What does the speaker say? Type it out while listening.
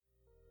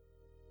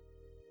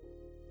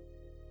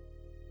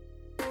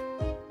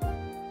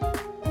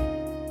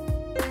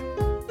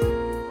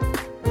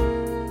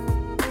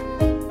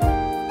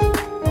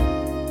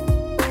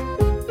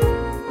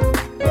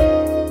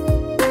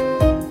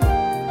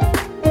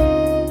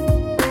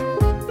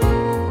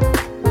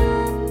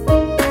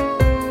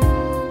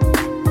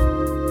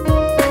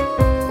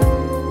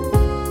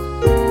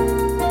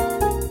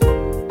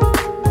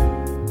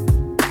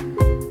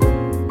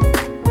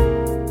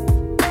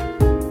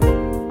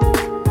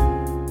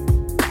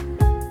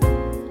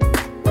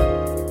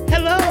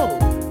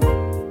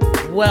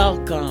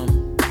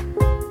Welcome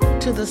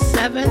to the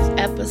 7th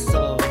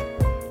episode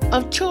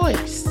of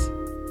Choice,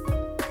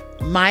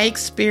 my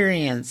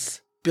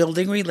experience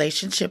building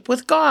relationship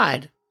with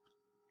God.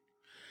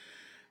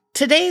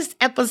 Today's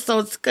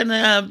episode's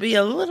gonna be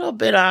a little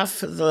bit off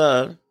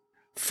the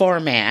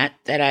format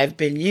that I've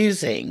been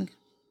using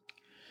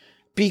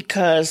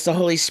because the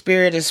Holy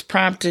Spirit has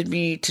prompted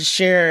me to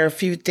share a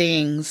few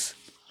things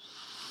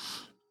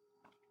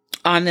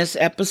on this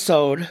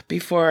episode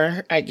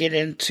before I get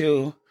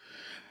into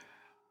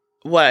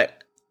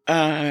what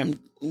I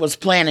was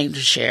planning to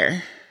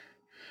share,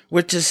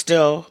 which is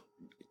still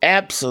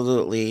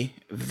absolutely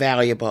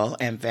valuable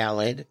and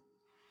valid.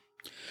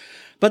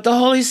 But the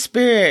Holy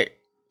Spirit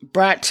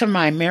brought to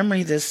my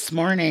memory this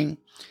morning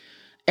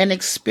an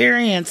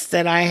experience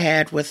that I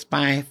had with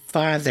my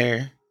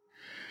father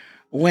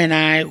when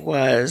I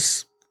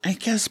was, I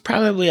guess,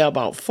 probably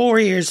about 4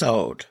 years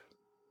old.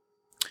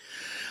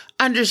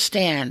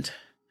 Understand,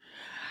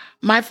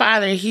 my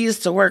father, he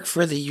used to work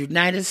for the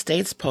United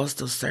States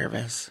Postal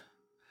Service.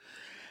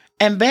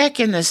 And back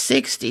in the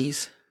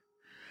 60s,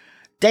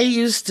 they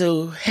used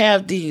to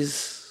have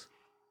these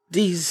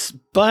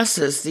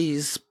buses,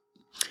 these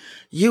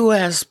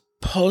U.S.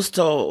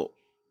 Postal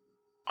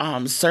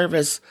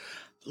Service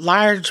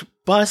large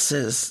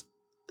buses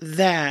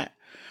that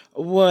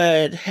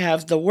would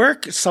have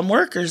some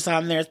workers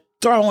on there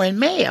throwing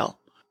mail.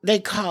 They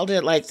called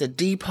it like the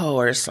depot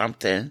or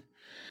something.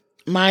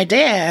 My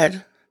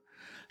dad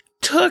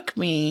took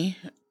me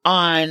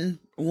on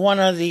one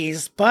of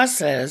these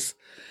buses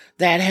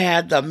that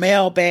had the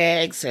mail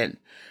bags and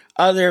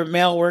other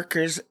mail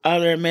workers,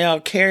 other mail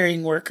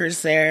carrying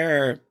workers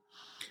there.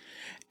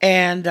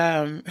 And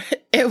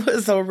it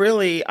was a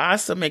really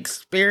awesome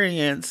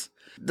experience.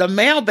 The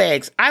mail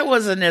bags, I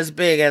wasn't as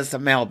big as the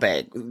mail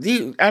bag.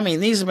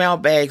 These mail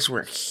bags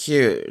were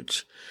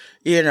huge,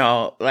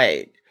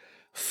 like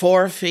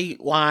 4 feet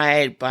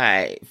wide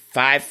by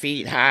 5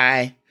 feet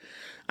high.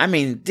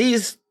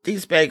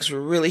 These bags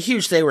were really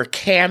huge. They were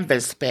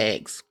canvas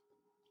bags.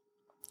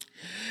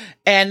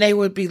 And they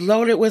would be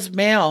loaded with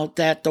mail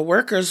that the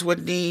workers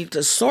would need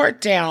to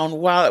sort down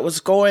while it was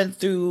going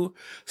through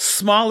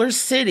smaller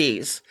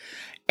cities.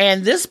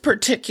 And this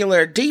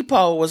particular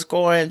depot was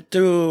going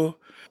through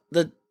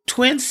the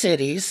Twin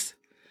Cities.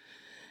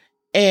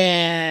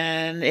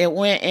 And it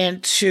went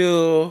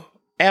into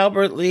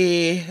Albert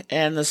Lea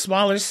and the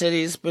smaller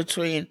cities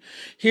between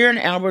here and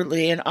Albert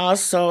Lea, and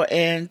also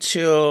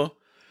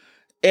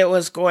it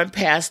was going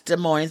past Des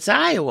Moines,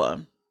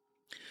 Iowa.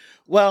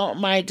 Well,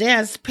 my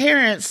dad's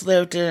parents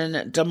lived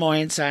in Des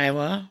Moines,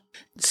 Iowa,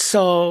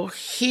 so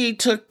he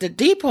took the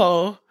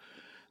depot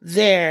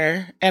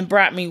there and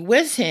brought me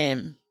with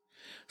him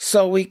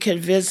so we could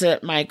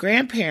visit my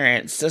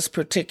grandparents. It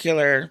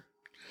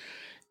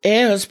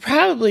was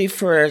probably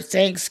for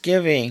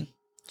Thanksgiving.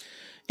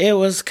 It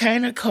was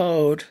kind of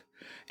cold,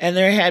 and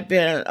there had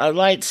been a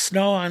light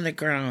snow on the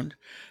ground,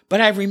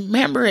 but I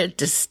remember it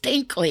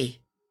distinctly.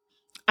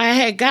 I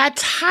had got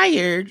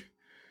tired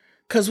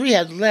because we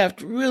had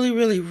left really,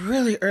 really,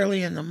 really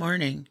early in the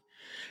morning.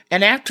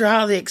 And after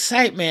all the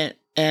excitement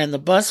and the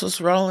bus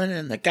was rolling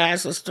and the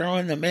guys was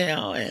throwing the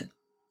mail, and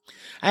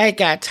I had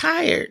got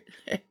tired.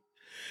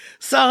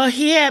 So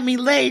he had me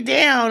lay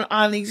down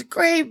on these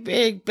great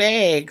big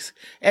bags,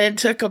 and it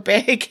took a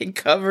bag and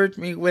covered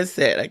me with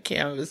it, a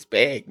canvas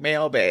bag,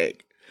 mail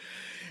bag.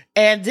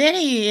 And then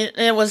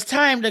it was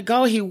time to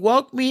go. He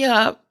woke me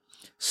up,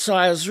 so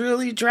I was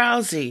really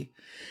drowsy.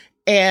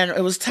 And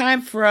it was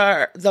time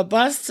for the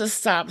bus to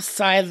stop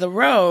side of the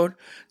road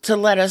to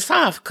let us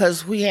off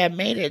because we had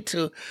made it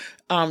to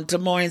Des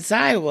Moines,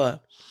 Iowa.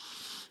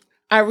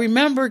 I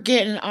remember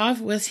getting off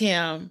with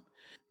him.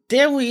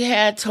 Then we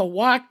had to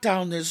walk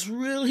down this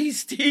really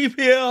steep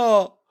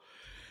hill.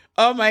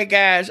 Oh my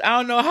gosh, I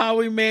don't know how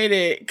we made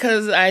it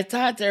because I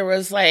thought there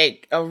was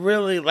like a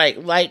really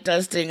light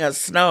dusting of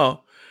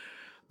snow.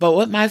 But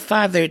what my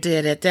father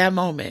did at that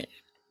moment,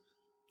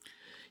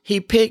 he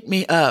picked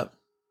me up.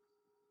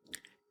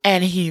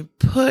 And he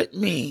put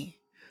me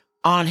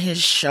on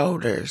his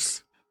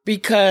shoulders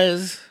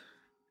because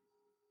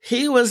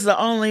he was the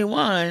only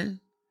one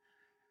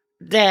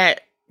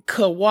that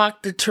could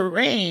walk the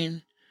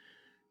terrain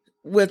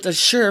with a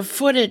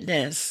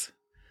sure-footedness.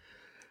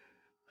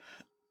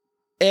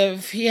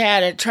 If he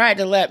had tried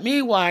to let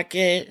me walk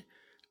it,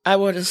 I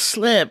would have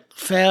slipped,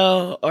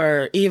 fell,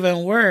 or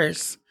even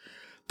worse.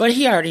 But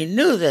he already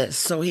knew this,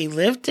 so he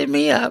lifted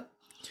me up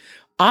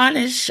on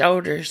his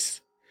shoulders.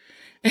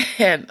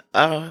 And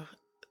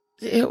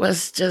it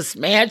was just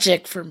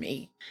magic for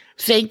me.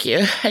 Thank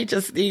you. I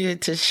just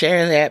needed to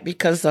share that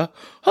because the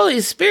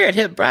Holy Spirit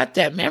had brought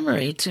that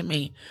memory to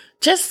me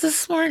just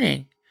this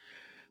morning.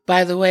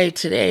 By the way,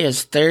 today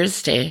is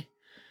Thursday,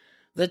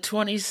 the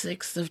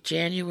 26th of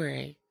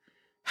January.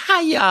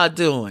 How y'all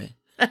doing?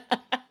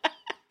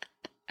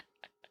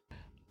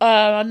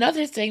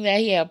 Another thing that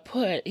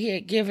he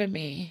had given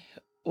me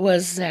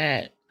was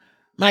that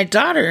my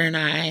daughter and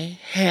I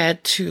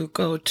had to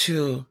go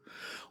to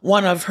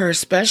one of her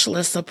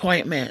specialist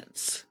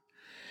appointments.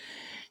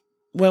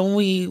 When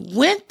we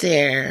went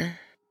there,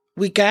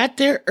 We got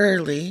there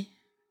early.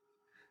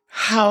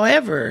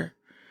 However,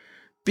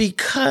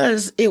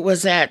 because it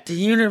was at the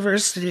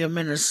University of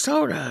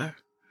Minnesota,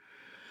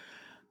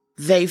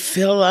 they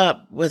fill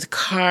up with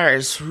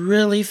cars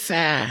really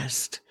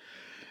fast,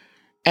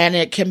 and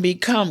it can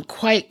become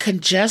quite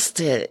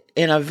congested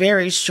in a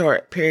very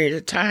short period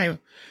of time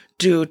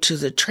due to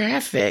the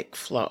traffic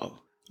flow.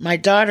 My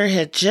daughter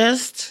had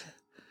just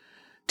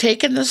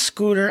taken the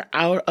scooter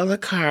out of the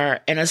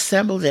car and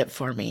assembled it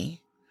for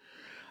me.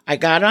 I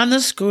got on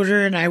the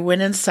scooter and I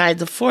went inside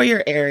the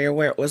foyer area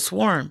where it was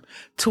warm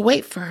to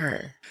wait for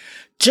her.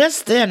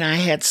 Just then I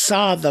had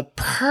saw the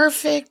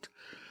perfect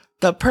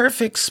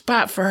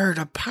spot for her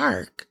to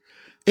park.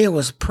 It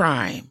was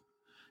prime,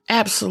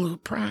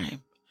 absolute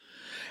prime.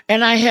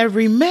 And I had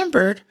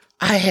remembered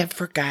I had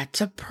forgot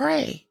to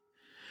pray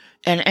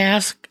and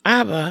ask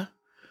Abba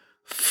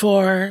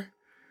for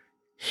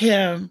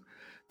him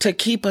to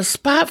keep a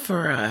spot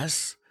for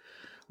us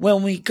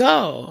when we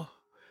go,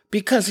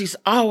 because he's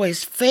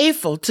always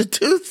faithful to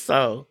do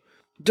so.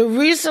 The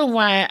reason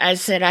why I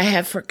said I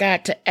had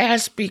forgot to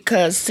ask,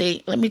 because,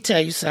 see, let me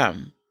tell you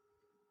something.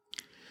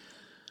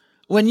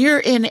 When you're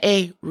in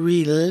a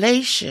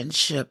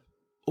relationship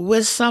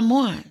with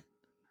someone,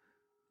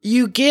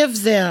 you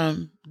give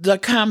them the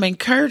common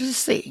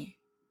courtesy.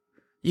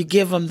 You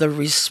give them the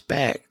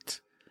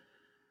respect.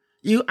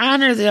 You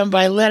honor them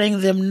by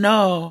letting them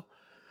know,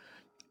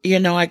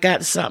 I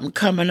got something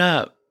coming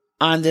up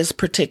on this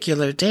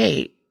particular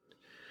date,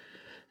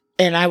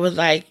 and I would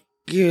like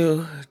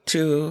you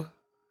to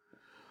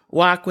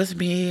walk with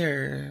me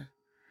or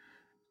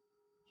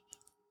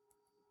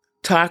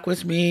talk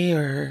with me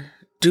or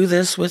do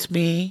this with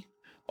me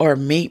or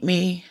meet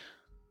me.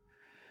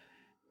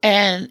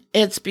 And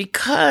it's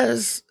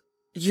because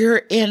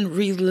you're in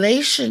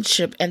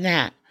relationship and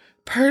that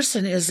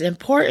person is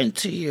important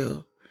to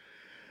you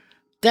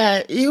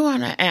that you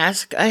want to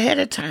ask ahead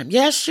of time.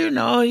 Yes,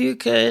 you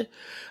could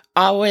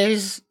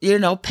always,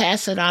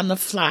 pass it on the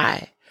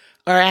fly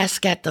or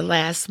ask at the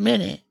last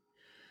minute.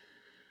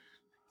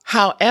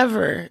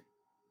 However,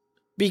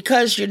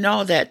 because you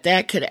know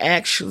that could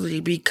actually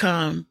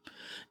become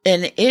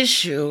an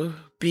issue,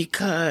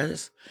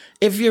 because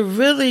if you're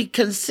really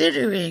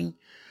considering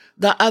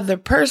the other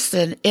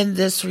person in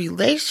this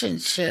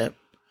relationship,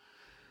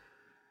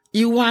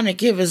 you want to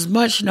give as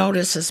much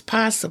notice as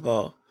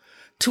possible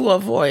to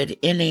avoid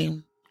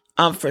any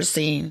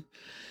unforeseen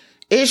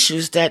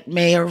issues that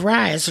may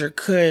arise or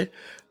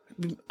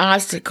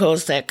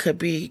obstacles that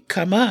could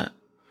come up.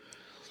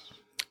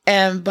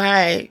 And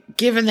by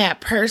giving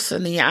that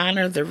person the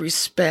honor, the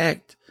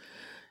respect,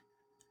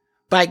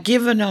 by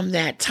giving them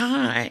that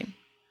time,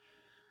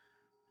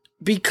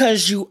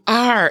 because you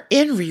are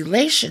in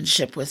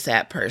relationship with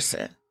that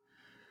person,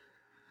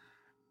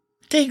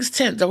 things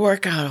tend to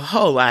work out a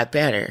whole lot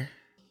better.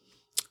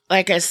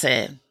 Like I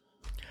said,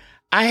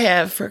 I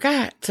have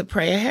forgot to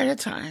pray ahead of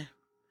time.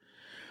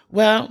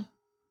 Well,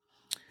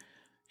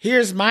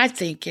 here's my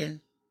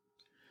thinking.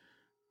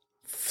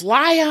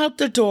 Fly out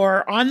the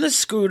door on the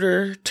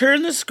scooter,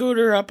 turn the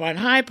scooter up on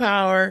high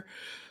power,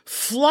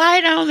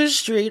 fly down the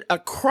street,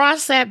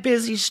 across that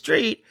busy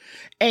street,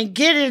 and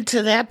get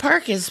into that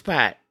parking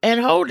spot and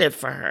hold it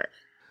for her.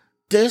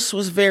 This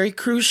was very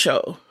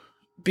crucial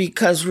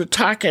because we're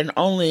talking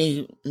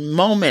only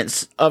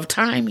moments of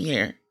time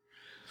here.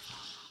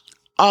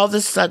 All of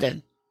a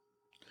sudden,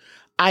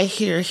 I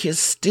hear his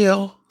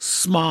still,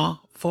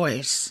 small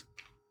voice.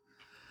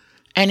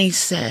 And he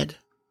said,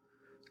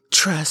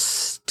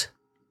 "Trust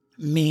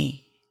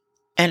me."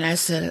 And I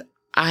said,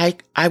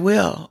 I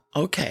will.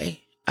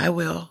 Okay, I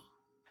will.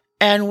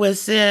 And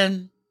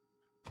within,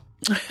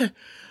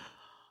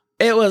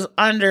 it was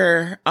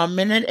under a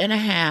minute and a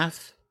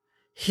half,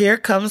 here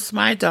comes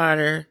my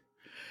daughter,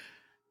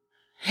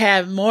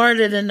 had more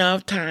than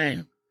enough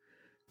time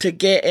to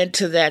get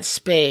into that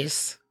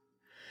space.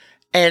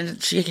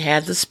 And she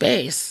had the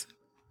space.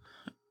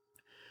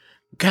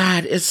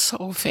 God is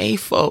so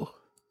faithful.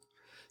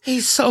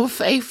 He's so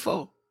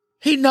faithful.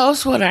 He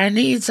knows what our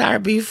needs are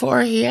before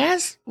we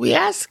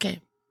ask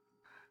him.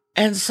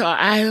 And so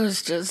I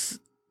just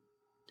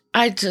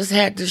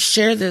had to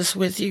share this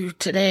with you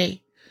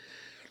today.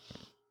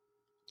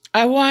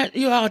 I want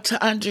you all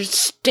to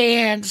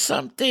understand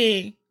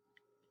something.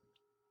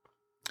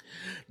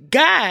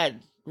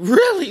 God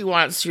really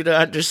wants you to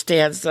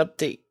understand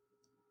something.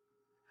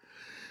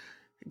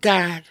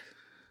 God,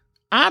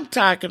 I'm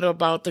talking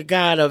about the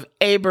God of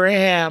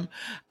Abraham,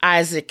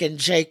 Isaac, and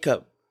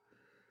Jacob,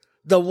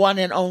 the one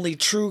and only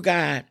true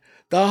God,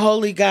 the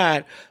holy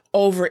God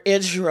over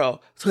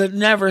Israel, who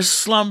never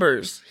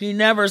slumbers. He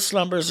never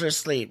slumbers or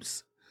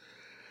sleeps.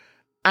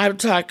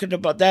 That's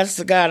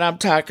the God I'm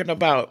talking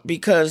about,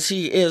 because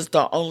he is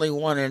the only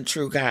one and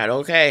true God,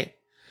 okay?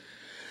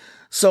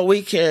 So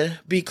we can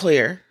be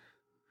clear.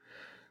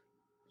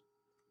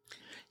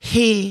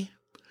 He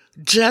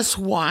just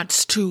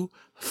wants to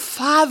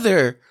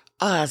father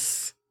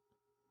us.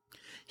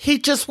 He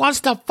just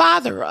wants to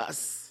father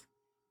us.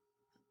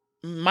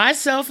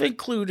 Myself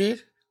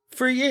included,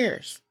 for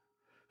years.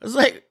 It's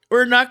like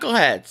we're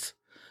knuckleheads,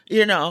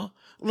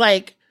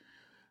 like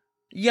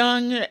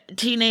young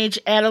teenage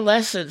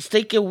adolescents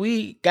thinking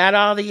we got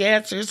all the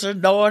answers or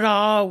know it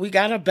all. We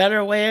got a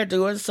better way of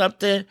doing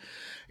something.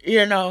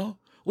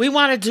 We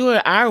want to do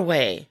it our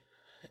way,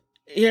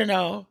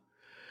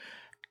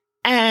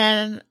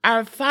 And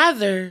our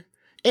Father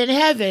in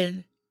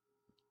heaven,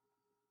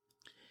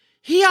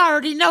 He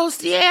already knows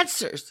the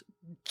answers,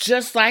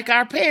 just like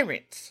our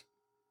parents.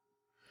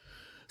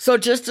 So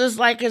just as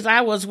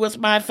I was with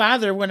my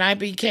father when I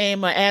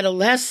became an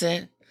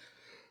adolescent,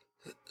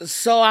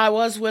 so I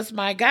was with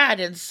my God,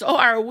 and so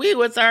are we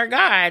with our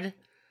God.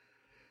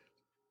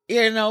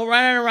 Running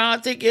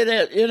around thinking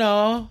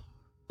that,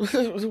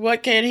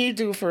 what can He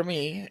do for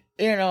me?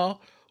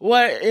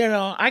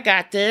 I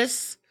got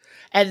this.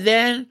 And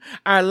then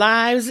our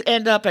lives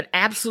end up an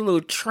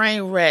absolute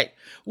train wreck.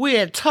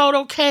 We're in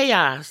total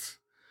chaos.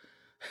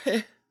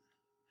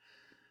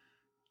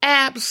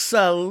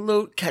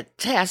 Absolute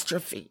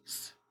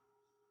catastrophes.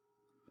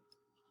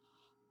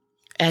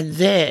 And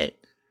then,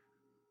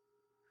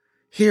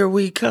 here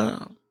we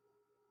come.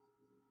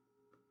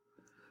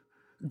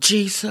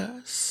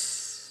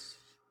 Jesus.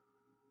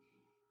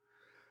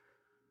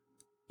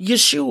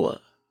 Yeshua.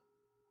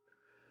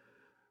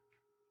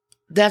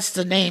 That's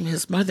the name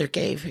his mother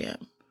gave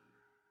him.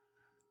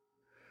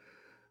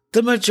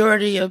 The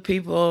majority of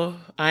people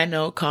I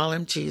know call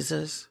him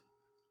Jesus.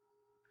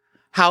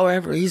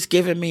 However, he's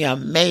given me a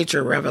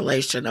major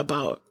revelation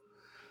about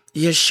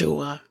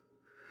Yeshua,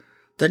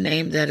 the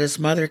name that his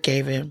mother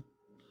gave him.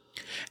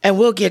 And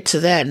we'll get to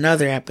that in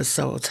other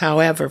episodes.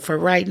 However, for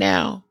right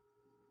now,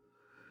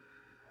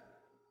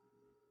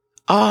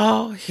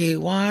 all he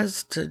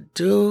wants to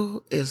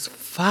do is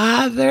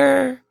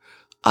father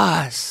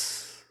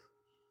us.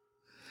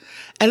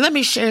 And let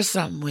me share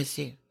something with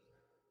you.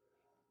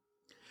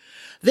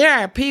 There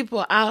are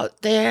people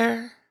out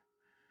there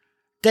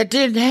that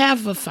didn't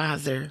have a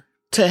father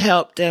to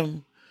help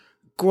them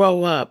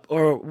grow up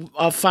or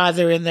a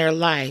father in their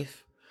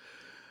life.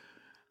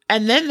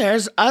 And then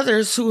there's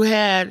others who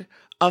had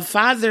a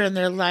father in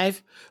their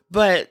life,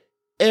 but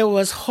it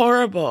was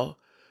horrible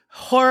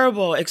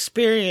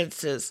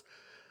experiences.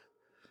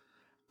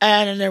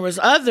 And there was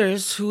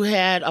others who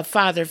had a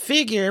father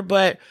figure,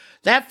 but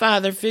that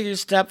father figure,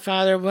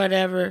 stepfather,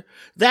 whatever,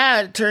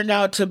 that turned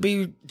out to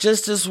be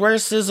just as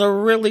worse as a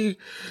really,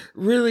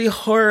 really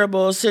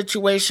horrible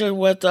situation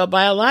with a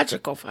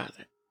biological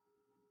father.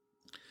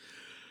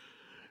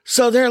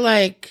 So they're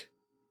like,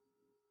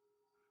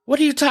 what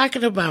are you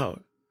talking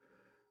about?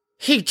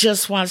 He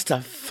just wants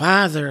to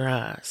father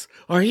us,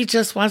 or he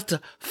just wants to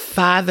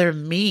father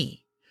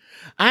me.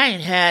 I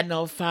ain't had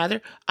no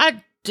father.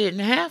 I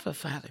didn't have a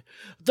father.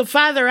 The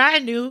father I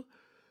knew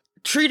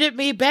treated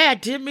me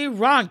bad, did me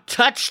wrong,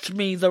 touched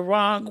me the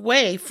wrong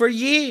way for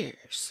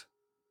years.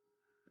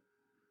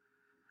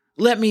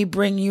 Let me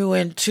bring you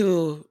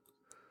into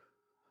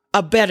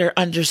a better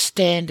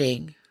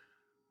understanding.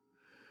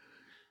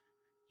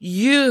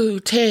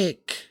 You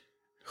take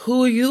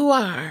who you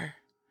are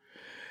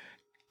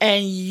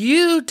and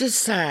you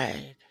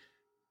decide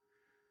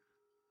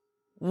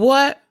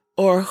what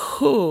or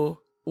who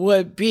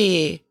would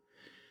be,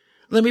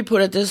 let me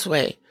put it this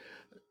way.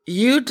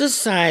 You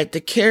decide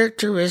the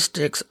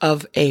characteristics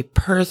of a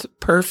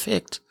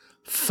perfect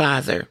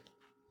father.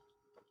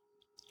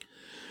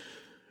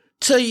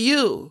 To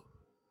you,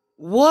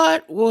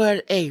 what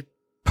would a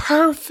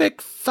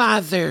perfect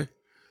father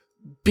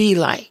be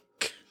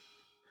like?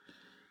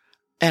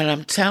 And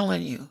I'm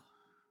telling you,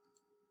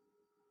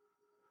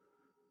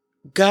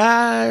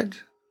 God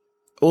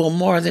will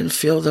more than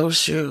fill those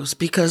shoes,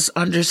 because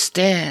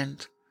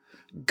understand,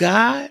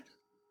 God,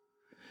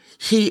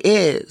 He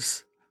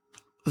is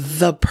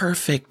the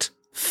perfect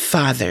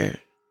father.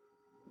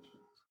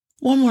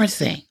 One more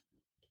thing.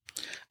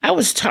 I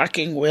was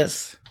talking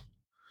with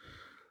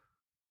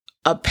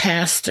a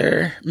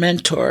pastor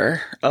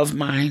mentor of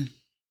mine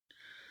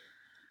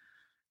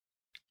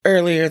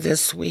earlier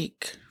this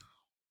week.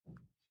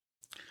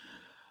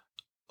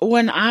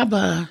 When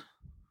Abba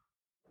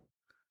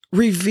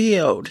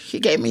revealed, he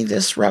gave me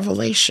this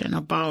revelation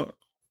about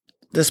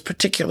this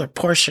particular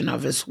portion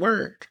of his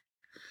word.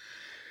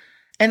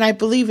 And I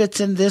believe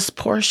it's in this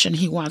portion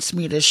he wants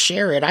me to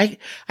share it. I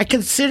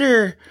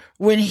consider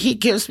when he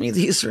gives me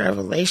these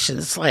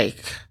revelations,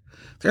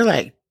 they're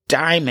like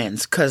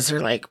diamonds, because they're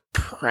like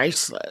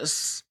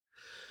priceless.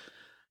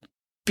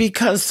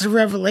 Because the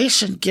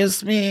revelation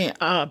gives me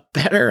a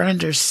better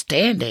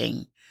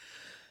understanding.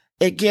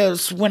 It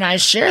gives, when I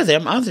share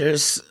them,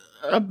 others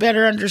a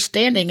better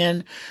understanding,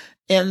 and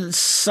in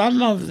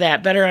some of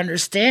that better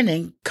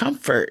understanding,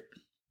 comfort.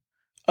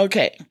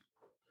 Okay.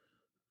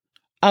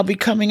 I'll be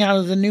coming out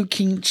of the New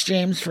King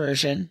James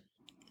Version.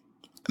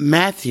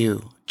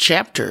 Matthew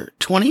chapter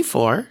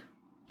 24,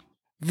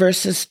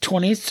 verses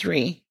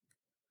 23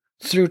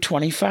 through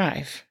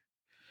 25.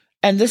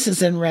 And this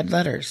is in red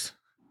letters.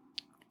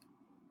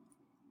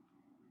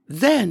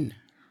 Then,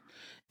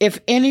 if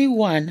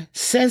anyone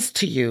says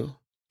to you,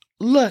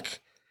 "Look,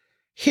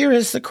 here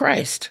is the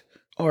Christ,"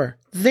 or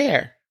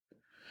 "There,"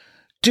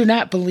 do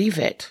not believe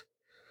it.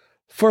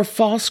 For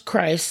false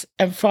Christs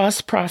and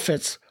false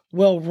prophets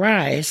will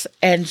rise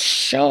and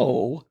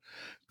show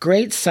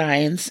great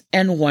signs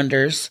and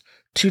wonders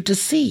to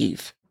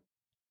deceive,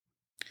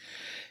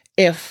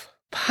 if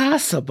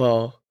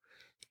possible,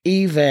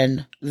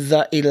 even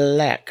the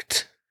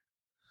elect.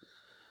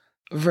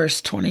 Verse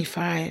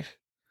 25.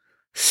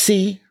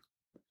 See,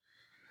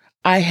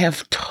 I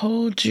have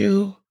told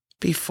you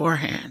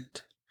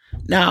beforehand.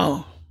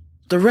 Now,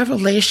 the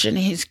revelation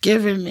he's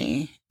given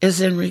me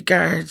is in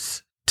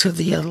regards to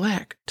the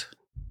elect.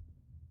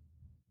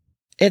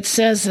 It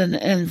says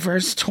in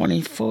verse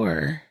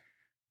 24,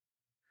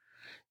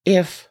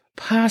 if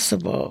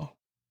possible,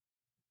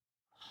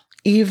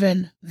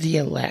 even the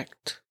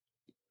elect.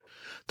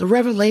 The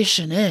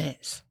revelation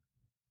is,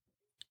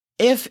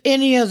 if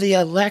any of the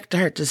elect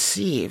are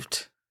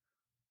deceived,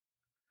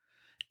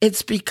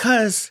 it's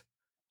because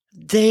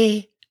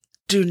they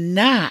do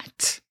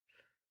not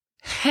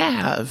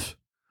have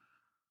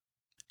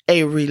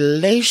a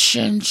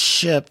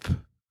relationship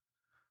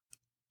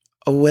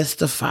with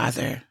the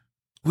Father,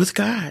 with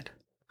God.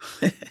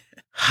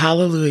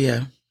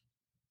 Hallelujah.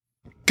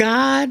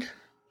 God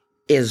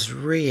is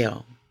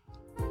real.